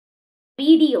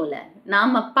வீடியோல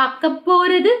நாம பார்க்க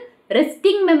போறது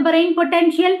resting membrane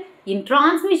potential in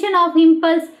transmission of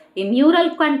impulse in neural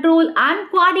control and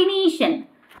coordination.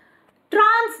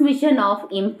 Transmission of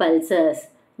impulses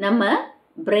நம்ம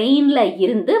brainல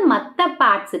இருந்து மற்ற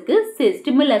பார்ட்ஸுக்கு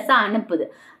ஸ்டிமுலஸை அனுப்புது.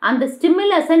 அந்த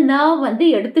ஸ்டிமுலஸை நர்வ் வந்து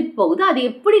எடுத்துட்டு போகுது. அது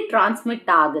எப்படி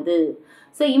டிரான்ஸ்மிட் ஆகுது?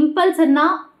 ஸோ இம்பல்ஸ்னா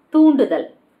தூண்டுதல்,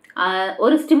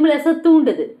 ஒரு ஸ்டிமுலஸை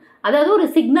தூண்டுது, அதாவது ஒரு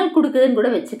சிக்னல் கொடுக்குதுன்னு கூட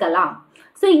வச்சுக்கலாம்.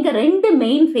 ஸோ இங்கே ரெண்டு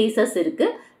மெயின் ஃபேஸஸ்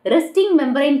இருக்குது, resting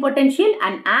membrane potential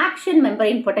and action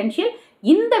membrane potential.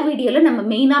 இந்த வீடியோவில் நம்ம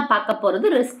மெயினாக பார்க்க போகிறது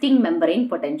resting membrane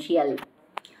potential.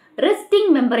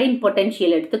 Resting membrane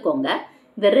potential எடுத்துக்கோங்க.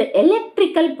 இந்த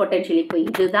எலக்ட்ரிக்கல் பொட்டென்ஷியல், இப்போ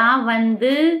இதுதான்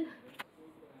வந்து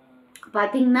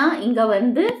பார்த்தீங்கன்னா இங்கே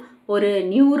வந்து ஒரு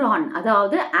நியூரான்,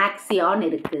 அதாவது ஆக்சியான்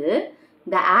இருக்குது.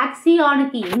 இந்த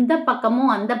ஆக்சியானுக்கு இந்த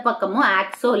பக்கமும் அந்த பக்கமும்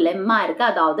ஆக்சோ லெம்மா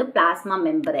இருக்குது, அதாவது பிளாஸ்மா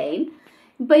மெம்பரைன்.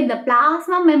 இப்போ இந்த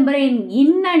plasma membrane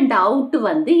in and out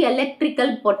வந்து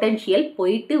எலக்ட்ரிக்கல் பொட்டென்ஷியல்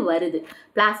போயிட்டு வருது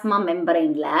பிளாஸ்மா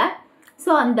மெம்பரைனில்.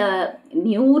 ஸோ அந்த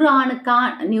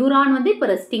நியூரான் வந்து இப்போ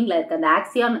ரெஸ்டிங்கில் இருக்குது. அந்த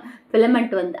ஆக்சியான்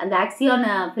ஃபிலமெண்ட் வந்து அந்த ஆக்சியான்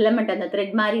ஃபிலமெண்ட் அந்த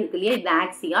த்ரெட் மாதிரி இருக்கு இல்லையா, இந்த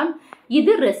ஆக்சியான்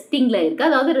இது ரெஸ்டிங்கில் இருக்குது,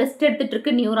 அதாவது ரெஸ்ட் எடுத்துகிட்டு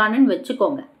இருக்கு நியூரான்னு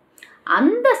வச்சுக்கோங்க.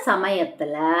 அந்த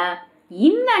சமயத்தில்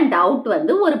இன் அண்ட் அவுட்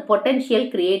வந்து ஒரு பொட்டென்ஷியல்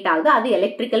கிரியேட் ஆகுது, அது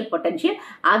எலக்ட்ரிக்கல் பொட்டென்ஷியல்.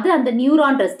 அது அந்த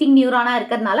நியூரான் ரெஸ்டிங் நியூரானாக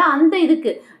இருக்கிறதுனால அந்த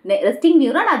இதுக்கு ரெஸ்டிங்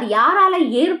நியூரான் அது யாரால்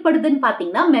ஏற்படுதுன்னு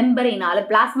பார்த்தீங்கன்னா மெம்பரைனால்,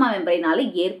 பிளாஸ்மா மெம்பரைனால்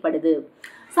ஏற்படுது.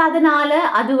 ஸோ அதனால்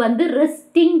அது வந்து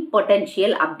ரெஸ்டிங்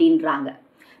பொட்டென்ஷியல் அப்படின்றாங்க.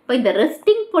 இப்போ இந்த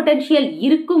ரெஸ்டிங் பொட்டென்ஷியல்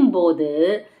இருக்கும்போது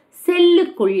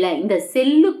செல்லுக்குள்ளே, இந்த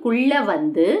செல்லுக்குள்ளே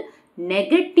வந்து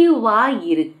நெகட்டிவாக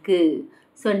இருக்குது.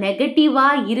 ஸோ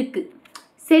நெகட்டிவாக இருக்குது,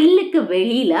 செல்லுக்கு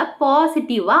வெளியில்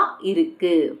பாசிட்டிவாக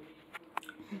இருக்குது.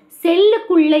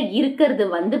 செல்லுக்குள்ளே இருக்கிறது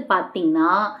வந்து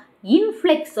பார்த்திங்கன்னா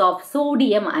இன்ஃப்ளெக்ஸ் ஆஃப்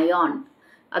சோடியம் அயான்,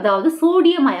 அதாவது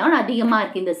சோடியம் அயான் அதிகமாக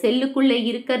இருக்குது. இந்த செல்லுக்குள்ளே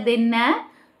இருக்கிறது என்ன?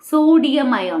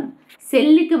 Sodium ion.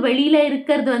 செல்லுக்கு வெளியில்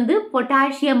இருக்கிறது வந்து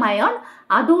பொட்டாசியம் அயான்,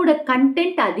 அதோட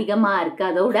கண்டென்ட் அதிகமாக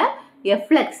இருக்குது, அதோட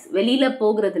எஃப்ளெக்ஸ் வெளியில்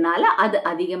போகிறதுனால அது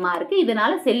அதிகமாக இருக்குது.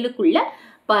 இதனால் செல்லுக்குள்ளே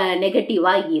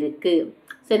நெகட்டிவாக இருக்குது.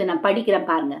 ஸோ இதை நான் படிக்கிறேன்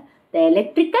பாருங்கள். The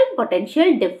electrical potential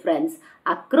difference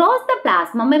across the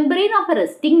plasma membrane of a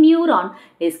resting neuron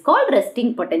is called resting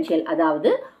potential. அதாவது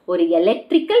ஒரு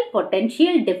electrical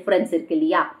potential difference இருக்கு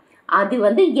இல்லையா, அது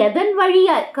வந்து எதன்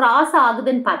வழியா கிராஸ்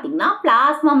ஆகுதுன்னு பார்த்தீங்கன்னா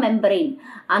பிளாஸ்மா மெம்பரைன்.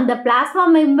 அந்த பிளாஸ்மா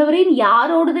மெம்பரைன்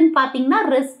யாரோடதுன்னு பார்த்தீங்கன்னா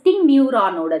ரெஸ்டிங்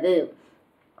நியூரானோடது.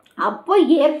 அப்போ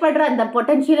ஏற்படுற அந்த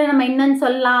பொட்டென்ஷியலை நம்ம என்னன்னு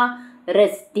சொல்லலாம்?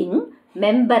 Resting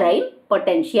membrane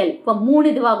potential. இப்போ 3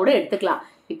 இதுவாக கூட எடுத்துக்கலாம்.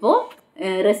 இப்போது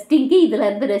ரெஸ்டிங்க்கு இதில்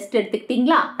இருந்து ரெஸ்ட்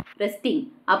எடுத்துக்கிட்டிங்களா, ரெஸ்டிங்,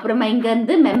 அப்புறமா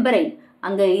இங்கேருந்து மெம்பரைன்,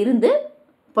 அங்கே இருந்து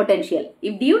பொட்டென்ஷியல்,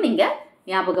 இப்படியும் நீங்கள்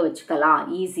ஞாபகம் வச்சுக்கலாம்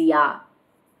ஈஸியாக.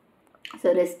 ஸோ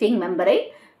ரெஸ்டிங் மெம்பரைன்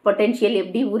பொட்டென்ஷியல்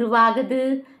எப்படி உருவாகுது?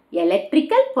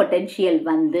 எலக்ட்ரிக்கல் பொட்டென்ஷியல்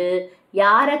வந்து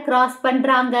யாரை கிராஸ்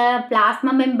பண்ணுறாங்க?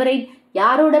 Plasma membrane.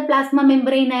 யாரோட பிளாஸ்மா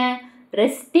மெம்பரைனை?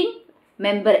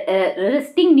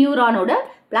 ரெஸ்டிங் நியூரானோட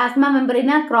பிளாஸ்மா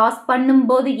மெம்பரைனை கிராஸ்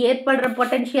பண்ணும்போது ஏற்படுற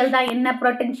பொட்டென்ஷியல் தான் என்ன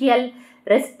potential?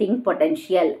 Resting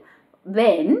potential.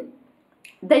 when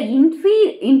the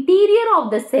interior of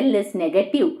the cell is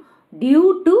negative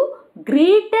due to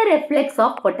greater efflux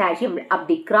of potassium.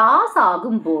 அப்படி கிராஸ்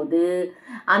ஆகும்போது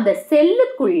அந்த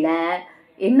செல்லுக்குள்ள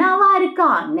என்னவா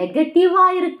இருக்கான்? நெகட்டிவா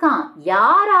இருக்கான்.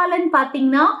 யாராலன்னு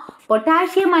பார்த்தீங்கன்னா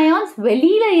பொட்டாசியம் அயான்ஸ்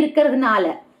வெளியில இருக்கிறதுனால,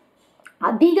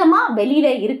 அதிகமாக வெளியில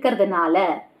இருக்கிறதுனால.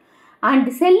 அண்ட்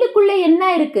செல்லுக்குள்ளே என்ன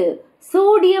இருக்குது?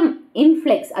 Sodium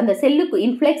influx. அந்த செல்லுக்கு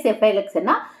இன்ஃப்ளெக்ஸ்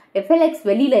எஃப்எல்எக்ஸ்னா எஃப்எல்எக்ஸ்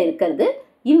வெளியில் இருக்கிறது,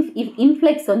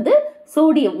 இன்ஃப்ளெக்ஸ் வந்து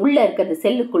சோடியம் உள்ளே இருக்கிறது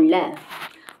செல்லுக்குள்ளே.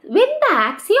 when the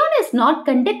axon is not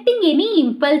conducting any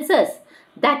impulses,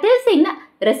 that is in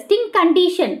resting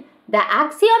condition, the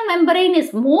axon membrane is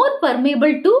more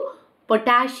permeable to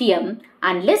potassium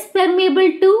and less permeable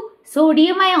to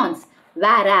sodium ions,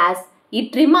 whereas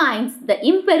it remains the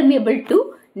impermeable to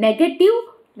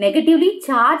negatively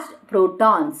charged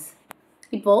protons.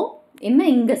 இப்போ என்ன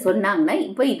இங்கே சொன்னாங்கன்னா,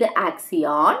 இப்போ இது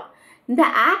axon. இந்த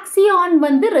axon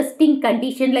வந்து resting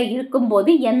கண்டிஷனில்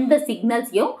இருக்கும்போது எந்த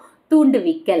சிக்னல்ஸையும்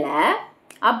தூண்டுவிக்கலை.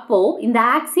 அப்போது இந்த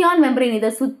ஆக்சியான் மெம்பரைன், இதை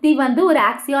சுற்றி வந்து ஒரு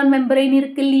ஆக்சியான் மெம்பரைன்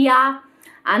இருக்கு இல்லையா,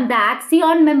 அந்த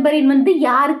ஆக்சியான் மெம்பரைன் வந்து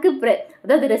யாருக்கு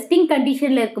அதாவது ரெஸ்டிங்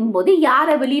கண்டிஷனில் இருக்கும்போது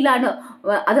யாரை வெளியில்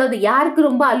அதாவது யாருக்கு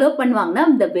ரொம்ப அலோவ் பண்ணுவாங்கன்னா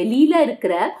இந்த வெளியில்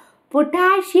இருக்கிற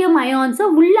பொட்டாசியம் அயான்ஸை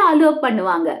உள்ளே அலோவ்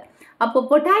பண்ணுவாங்க. அப்போ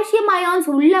பொட்டாசியம் அயான்ஸ்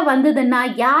உள்ளே வந்ததுன்னா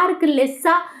யாருக்கு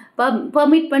லெஸ்ஸாக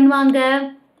பெர்மிட் பண்ணுவாங்க?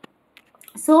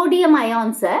 சோடியம்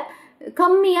அயான்ஸை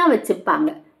கம்மியாக வச்சுப்பாங்க.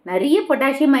 நிறைய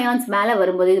பொட்டாசியம் அயான்ஸ் மேலே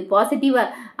வரும்போது, இது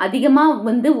பாசிட்டிவாக அதிகமாக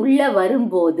வந்து உள்ளே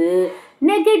வரும்போது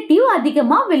நெகட்டிவ்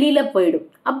அதிகமாக வெளியில் போயிடும்.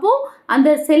 அப்போது அந்த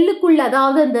செல்லுக்குள்ள,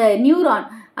 அதாவது அந்த நியூரான்,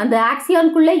 அந்த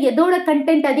ஆக்சியானுக்குள்ளே எதோட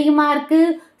கண்டென்ட் அதிகமாக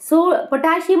இருக்குது?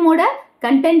 பொட்டாசியமோட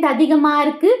கண்டென்ட் அதிகமாக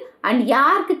இருக்குது. அண்ட்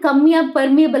யாருக்கு கம்மியாக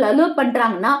பெர்மியபிள் அலோவ்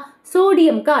பண்ணுறாங்கன்னா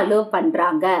சோடியம்க்கு அலோவ்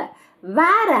பண்ணுறாங்க.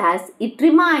 whereas it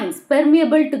remains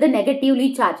permeable to the negatively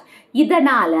charged.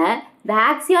 இதனால் இந்த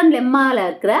ஆக்சியான் லெம்மாவில்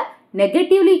இருக்கிற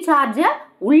நெகட்டிவ்லி சார்ஜை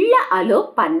உள்ள அலோவ்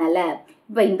பண்ணலை.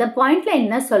 இப்போ இந்த பாயிண்டில்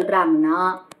என்ன சொல்கிறாங்கன்னா,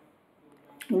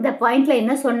 இந்த பாயிண்டில்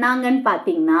என்ன சொன்னாங்கன்னு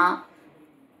பார்த்தீங்கன்னா,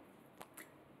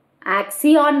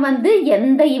 ஆக்சியான் வந்து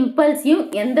எந்த இம்பல்ஸையும்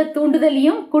எந்த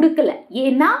தூண்டுதலையும் கொடுக்கல.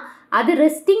 ஏன்னா அது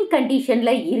ரெஸ்டிங்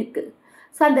கண்டிஷனில் இருக்குது.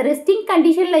 ஸோ அந்த ரெஸ்டிங்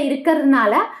கண்டிஷனில்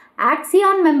இருக்கிறதுனால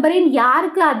ஆக்சியான் மெம்பரின்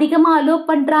யாருக்கு அதிகமாக அலோவ்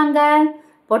பண்ணுறாங்க?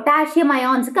 பொட்டாசியம்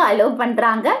அயான்ஸுக்கு அலோவ்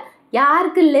பண்ணுறாங்க.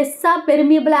 யாருக்கு லெஸ்ஸாக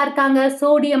பெர்மியபிளாக இருக்காங்க?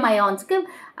 சோடியம் அயான்ஸுக்கு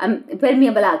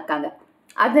பெர்மியபிளாக இருக்காங்க.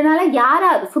 அதனால் யாரை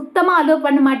சுத்தமாக அலோவ்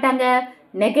பண்ண மாட்டாங்க?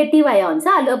 நெகட்டிவ்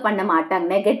அயான்ஸை அலோவ் பண்ண மாட்டாங்க.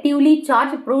 நெகட்டிவ்லி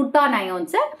சார்ஜ் புரோட்டான்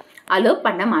அயான்ஸை அலோவ்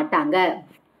பண்ண மாட்டாங்க.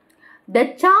 The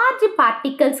charged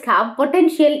particles have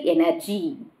potential energy.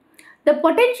 The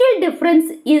potential difference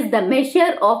is the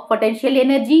measure of potential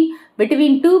energy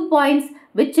between 2 points,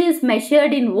 which is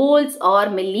measured in volts or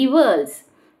millivolts.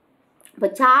 இப்போ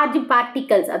charge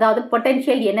particles, அதாவது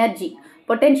potential energy,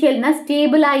 பொட்டென்ஷியல்னா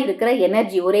ஸ்டேபிளாக இருக்கிற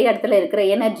energy, ஒரே இடத்துல இருக்கிற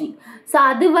energy. So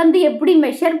அது வந்து எப்படி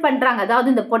மெஷர் பண்ணுறாங்க?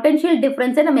 அதாவது இந்த பொட்டென்ஷியல்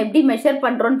டிஃப்ரென்ஸை நம்ம எப்படி மெஷர்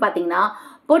பண்ணுறோன்னு பார்த்தீங்கன்னா,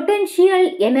 potential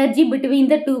energy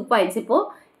between the 2 points.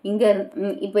 இப்போது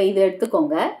இப்போ இதை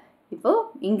எடுத்துக்கோங்க. இப்போது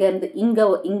இங்கேருந்து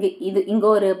இங்கே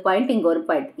ஒரு பாயிண்ட், இங்கே ஒரு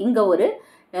பாயிண்ட், இங்கே ஒரு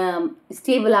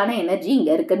ஸ்டேபிளான எனர்ஜி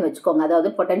இங்கே இருக்குன்னு வச்சுக்கோங்க. அதாவது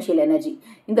பொட்டென்ஷியல் எனர்ஜி.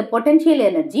 இந்த பொட்டென்ஷியல்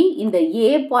எனர்ஜி இந்த ஏ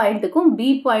பாயிண்ட்டுக்கும் பி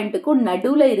பாயிண்ட்டுக்கும்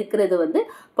நடுவில் இருக்கிறது வந்து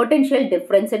பொட்டென்ஷியல்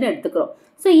டிஃப்ரென்ஸ்ன்னு எடுத்துக்கிறோம்.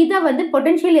 ஸோ இதை வந்து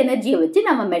பொட்டென்ஷியல் எனர்ஜியை வச்சு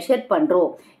நம்ம மெஷர்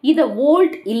பண்ணுறோம். இதை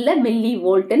வோல்ட் இல்லை மில்லி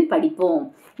வோல்ட்டுன்னு படிப்போம்.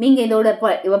 நீங்கள் இதோட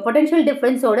பொட்டென்ஷியல்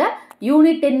டிஃப்ரென்ஸோட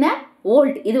யூனிட் என்ன?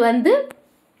 வோல்ட். இது வந்து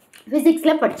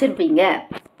ஃபிசிக்ஸில் படிச்சிருப்பீங்க.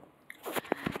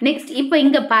 நெக்ஸ்ட் இப்போ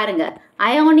இங்கே பாருங்கள்,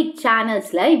 அயானிக்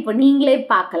சேனல்ஸில் இப்போ நீங்களே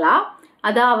பார்க்கலாம்.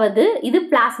 அதாவது இது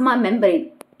பிளாஸ்மா மெம்பரைன்,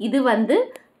 இது வந்து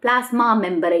பிளாஸ்மா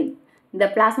மெம்பரைன். இந்த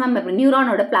பிளாஸ்மா மெம்பரைன்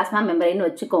நியூரானோட பிளாஸ்மா மெம்பரைன்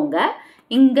வச்சுக்கோங்க.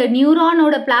 இங்கே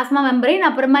நியூரானோட பிளாஸ்மா மெம்பரைன்,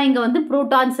 அப்புறமா இங்கே வந்து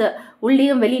ப்ரோட்டான்ஸ்,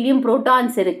 உள்ளேயும் வெளியிலையும்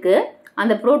ப்ரோட்டான்ஸ் இருக்குது.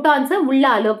 அந்த ப்ரோட்டான்ஸை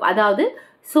உள்ள அதாவது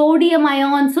சோடியம்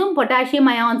அயான்ஸும் பொட்டாசியம்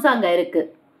அயான்ஸும் அங்கே இருக்குது.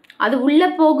 அது உள்ளே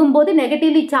போகும்போது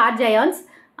நெகட்டிவ்லி சார்ஜ் அயான்ஸ்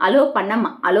அலோவ்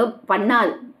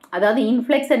பண்ணாது. அதாவது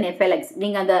இன்ஃப்ளெக்ஸ் அண்ட் எஃபெலெக்ஸ்.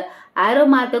 நீங்கள் அந்த ஆரோ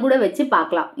மார்க்கை கூட வச்சு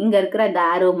பார்க்கலாம். இங்கே இருக்கிற இந்த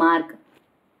ஆரோ மார்க்,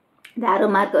 இந்த ஆரோ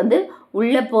மார்க் வந்து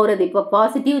உள்ளே போகிறது. இப்போ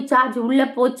பாசிட்டிவ் சார்ஜ் உள்ளே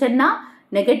போச்சுன்னா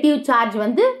நெகட்டிவ் சார்ஜ்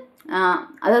வந்து,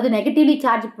 அதாவது நெகட்டிவ்லி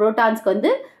சார்ஜ் ப்ரோட்டான்ஸ்க்கு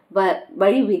வந்து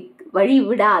வழி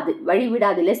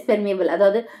விடாது, லெஸ் பெர்மியபிள்,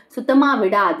 அதாவது சுத்தமாக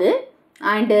விடாது.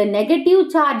 அண்டு நெகட்டிவ்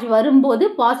சார்ஜ் வரும்போது,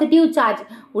 பாசிட்டிவ் சார்ஜ்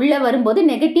உள்ளே வரும்போது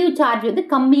நெகட்டிவ் சார்ஜ் வந்து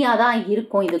கம்மியாக தான்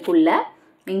இருக்கும். இதுக்குள்ளே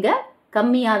இங்கே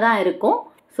கம்மியாக தான் இருக்கும்.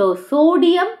 ஸோ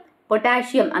சோடியம்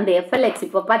பொட்டாசியம் அந்த எஃப்எல்எக்ஸ்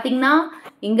இப்போ பார்த்தீங்கன்னா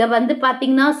இங்கே வந்து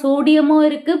பார்த்தீங்கன்னா சோடியமும்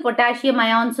இருக்குது, பொட்டாசியம்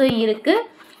அயான்ஸும் இருக்குது.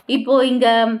 இப்போது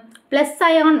இங்கே ப்ளஸ்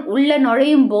அயான் உள்ளே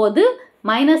நுழையும் போது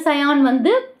மைனஸ் அயான்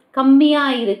வந்து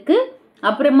கம்மியாக இருக்குது.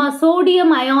 அப்புறமா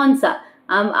சோடியம் அயான்ஸ்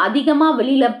அதிகமாக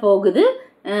வெளியில் போகுது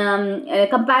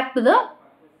compared to the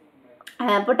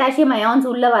potassium ions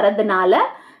உள்ளே வரதுனால.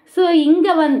 ஸோ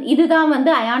இங்கே இதுதான்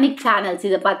வந்து அயானிக் சேனல்ஸ்.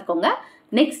 இதை பார்த்துக்கோங்க.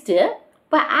 நெக்ஸ்ட்டு,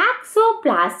 இப்போ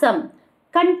axoplasm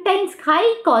contains high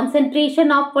concentration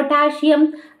of potassium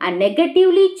and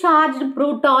negatively charged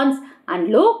protons and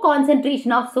low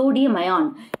concentration of sodium ion.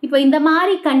 இப்போ இந்த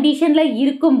மாதிரி கண்டிஷனில்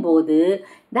இருக்கும்போது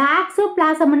இந்த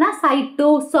ஆக்சோபிளாசம்னா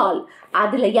சைட்டோசால்,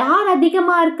 அதில் யார்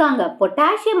அதிகமாக இருக்காங்க?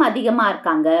 பொட்டாசியம் அதிகமாக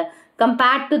இருக்காங்க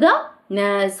compared to the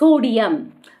sodium.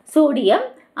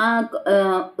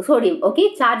 Okay,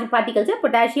 charge particles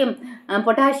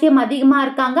potassium அதிகமாக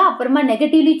இருக்காங்க. அப்புறமா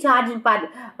negatively charge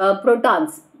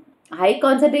protons, high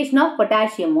concentration of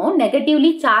பொட்டாசியமும்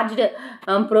negatively charged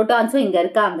ப்ரோட்டான்ஸும் இங்கே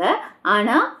இருக்காங்க.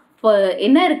 ஆனால் இப்போ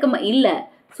என்ன இல்லை,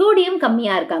 சோடியம்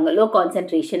கம்மியாக இருக்காங்க, low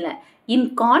கான்சன்ட்ரேஷனில். In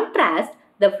contrast,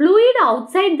 the fluid out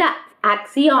side the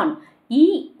axon,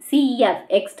 ECF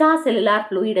extra cellular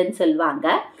ஃப்ளூயிடுன்னு சொல்லுவாங்க,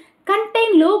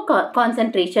 contain low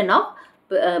concentration of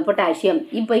potassium.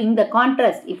 இப்போ இந்த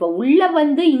கான்ட்ராஸ்ட், இப்போ உள்ளே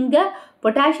வந்து இங்கே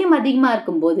பொட்டாசியம் அதிகமாக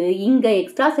இருக்கும்போது இங்கே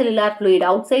extra cellular fluid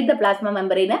out side the plasma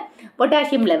மெம்பரைன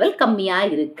potassium level கம்மியாக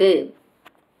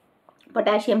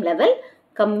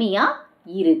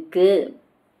இருக்குது.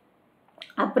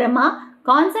 அப்புறமா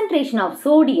concentration of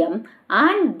sodium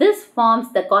and this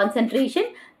forms the concentration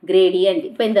gradient.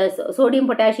 இப்போ இந்த சோடியம்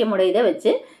பொட்டாசியமோட இதை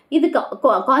வச்சு இதுக்கு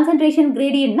கான்சன்ட்ரேஷன்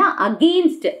கிரேடியன்ட்னா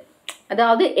அகெயின்ஸ்ட்,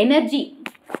 அதாவது எனர்ஜி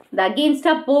இந்த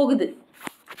அகெயின்ஸ்டாக போகுது,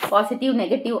 பாசிட்டிவ்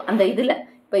நெகட்டிவ் அந்த இதில்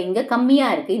இப்போ இங்கே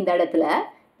கம்மியாக இருக்குது இந்த இடத்துல,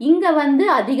 இங்கே வந்து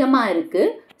அதிகமாக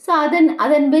இருக்குது. ஸோ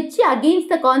அதன் வச்சு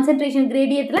அகெயின்ஸ்ட் த கான்சன்ட்ரேஷன்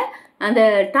கிரேடியத்தில் அந்த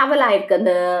ட்ராவல் ஆகிருக்கு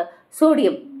அந்த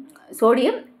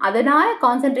சோடியம். அதனால்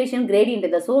கான்சன்ட்ரேஷன் கிரேடியன்ட்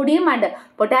இந்த சோடியம் அண்ட்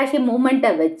பொட்டாசியம்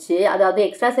மூமெண்ட்டை வச்சு, அதாவது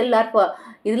எக்ஸ்ட்ரா செல்லுலார்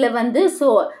இதில் வந்து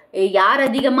யார்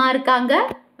அதிகமாக இருக்காங்க,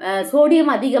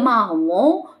 சோடியம்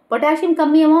அதிகமாகவும் பொட்டாசியம்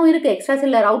கம்மியாகவும் இருக்குது extra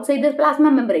cellular out side the plasma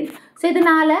membrane. So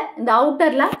இதனால் இந்த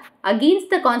அவுட்டரில்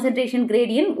அகெயின்ஸ்ட் த கான்சன்ட்ரேஷன்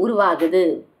கிரேடியன்ட் உருவாகுது.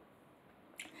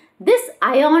 This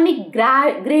ionic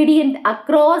gradient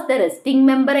across the resting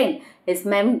membrane is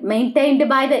maintained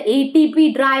by the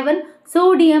ATP-driven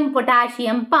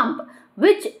sodium-potassium pump,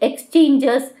 which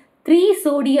exchanges 3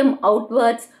 sodium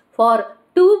outwards for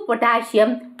 2 potassium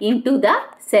into the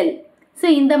cell. So,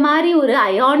 இந்த மாதிரி ஒரு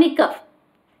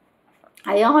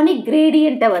ionic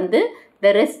gradient வந்து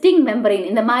the resting membrane,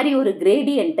 இந்த மாதிரி ஒரு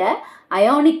gradient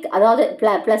ionic, அதாவது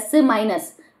plus minus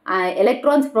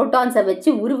electrons ப்ரோட்டான்ஸை வச்சு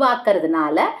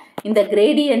உருவாக்குறதுனால இந்த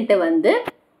கிரேடியண்ட்டு வந்து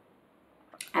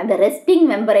அந்த ரெஸ்டிங்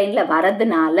மெம்பரைனில்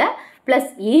வரதுனால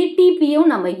ப்ளஸ் ஏடிபியும்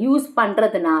நம்ம யூஸ்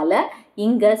பண்ணுறதுனால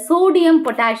இங்கே சோடியம்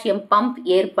பொட்டாசியம் பம்ப்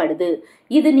ஏற்படுது.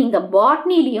 இது நீங்கள்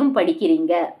பாட்னிலையும்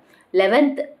படிக்கிறீங்க.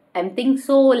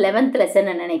 11th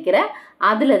லெசன் நினைக்கிறேன்.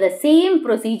 அதில் த சேம்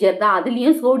ப்ரொசீஜர் தான்,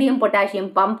 அதுலேயும் சோடியம்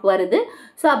பொட்டாசியம் பம்ப் வருது.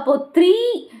 ஸோ அப்போது 3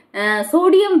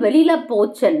 சோடியம் வெளியில்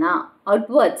போச்சுன்னா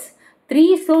அவுட்வர்ட்ஸ் 3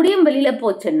 சோடியம் வெளியில்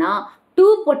போச்சுன்னா 2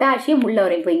 பொட்டாசியம் உள்ள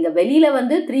வரும். இப்போ இங்கே வெளியில்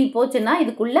வந்து 3 போச்சுன்னா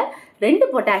இதுக்குள்ளே 2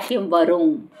 பொட்டாசியம்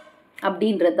வரும்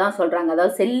அப்படின்றது தான் சொல்கிறாங்க.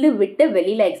 அதாவது செல்லு விட்டு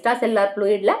வெளியில் எக்ஸ்ட்ரா செல்லார்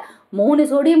ஃப்ளூயிடில் 3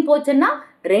 சோடியம் போச்சுன்னா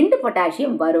 2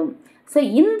 பொட்டாசியம் வரும். ஸோ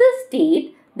இந்த state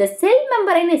the sell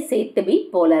membrane is chat to be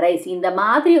polarise. இந்த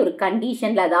மாதிரி ஒரு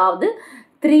கண்டிஷனில், அதாவது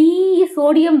 3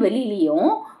 சோடியம்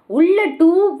வெளியிலையும் உள்ள 2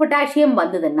 பொட்டாசியம்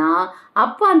வந்ததுன்னா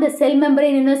அப்போ அந்த செல்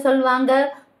மெம்பரைன் என்ன சொல்லுவாங்க,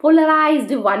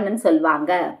 polarized one ன்னு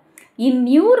சொல்வாங்க. In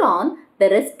neuron the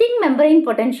resting membrane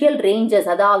potential ranges,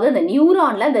 அதாவது அந்த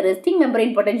நியூரான்ல அந்த resting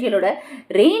membrane potentialோட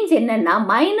ரேஞ்ச் என்னன்னா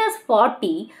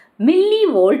 -40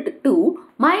 millivolt to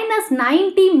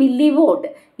 -90 millivolt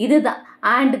இதுதான்.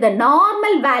 and the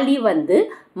normal value வந்து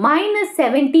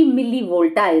 -70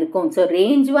 millivolt இருக்கும். ஸோ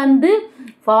ரேஞ்ச் வந்து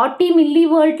 40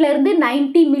 millivoltல இருந்து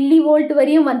 90 millivolt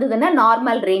வரையும் வந்ததுன்னா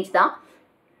நார்மல் ரேஞ்ச் தான்.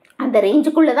 அந்த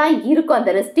ரேஞ்சுக்குள்ளே தான் இருக்கும்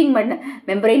அந்த ரெஸ்டிங்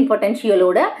மெம்பரைன்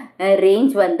பொட்டன்ஷியலோட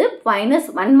ரேஞ்ச் வந்து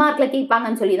 -1 மார்க்கில்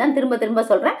கேட்பாங்கன்னு சொல்லி தான் திரும்ப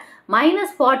சொல்கிறேன்.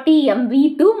 -40 MV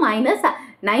to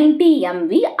 -90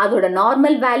 MV, அதோட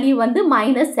நார்மல் வேல்யூ வந்து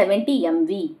 -70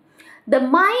 MV. த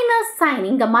மைனஸ் சைன்,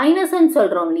 இங்கே மைனஸ்ன்னு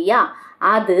சொல்கிறோம் இல்லையா,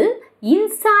 அது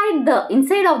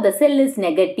inside of the cell is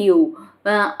negative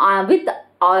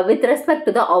with respect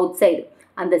to the outside.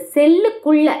 அந்த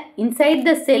செல்லுக்குள்ள இன்சைட்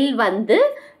த செல் வந்து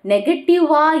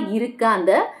நெகட்டிவாக இருக்க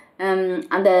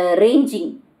அந்த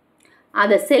ரேஞ்சிங்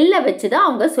அந்த செல்லை வச்சு தான்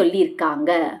அவங்க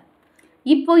சொல்லியிருக்காங்க.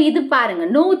 இப்போ இது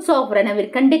பாருங்கள், notes of ரெனவிர்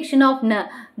conduction of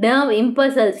nerve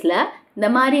இம்பல்சல்ஸில் இந்த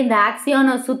மாதிரி இந்த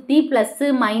ஆக்சியானை சுற்றி ப்ளஸ்ஸு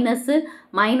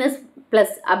மைனஸ்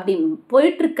ப்ளஸ் அப்படி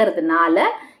போயிட்டுருக்கிறதுனால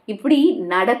இப்படி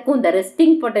நடக்கும், இந்த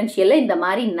ரெஸ்டிங் பொட்டன்ஷியலில் இந்த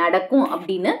மாதிரி நடக்கும்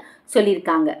அப்படின்னு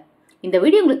சொல்லியிருக்காங்க. இந்த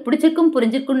வீடியோ உங்களுக்கு பிடிச்சிருக்கும்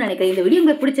புரிஞ்சிருக்கும்னு நினைக்கிறேன். இந்த வீடியோ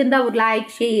உங்களுக்கு பிடிச்சிருந்தா ஒரு like,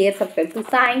 share, subscribe to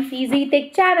science easy tech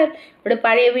channel. இப்படி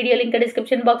பழைய வீடியோ லிங்க்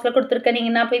டிஸ்கிரிப்ஷன் பாக்ஸில் கொடுத்துருக்கேன்,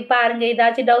 நீங்கள் போய் பாருங்கள்.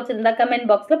 ஏதாச்சும் டவுட்ஸ் இருந்தால் கமெண்ட்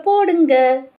பாக்ஸில் போடுங்க.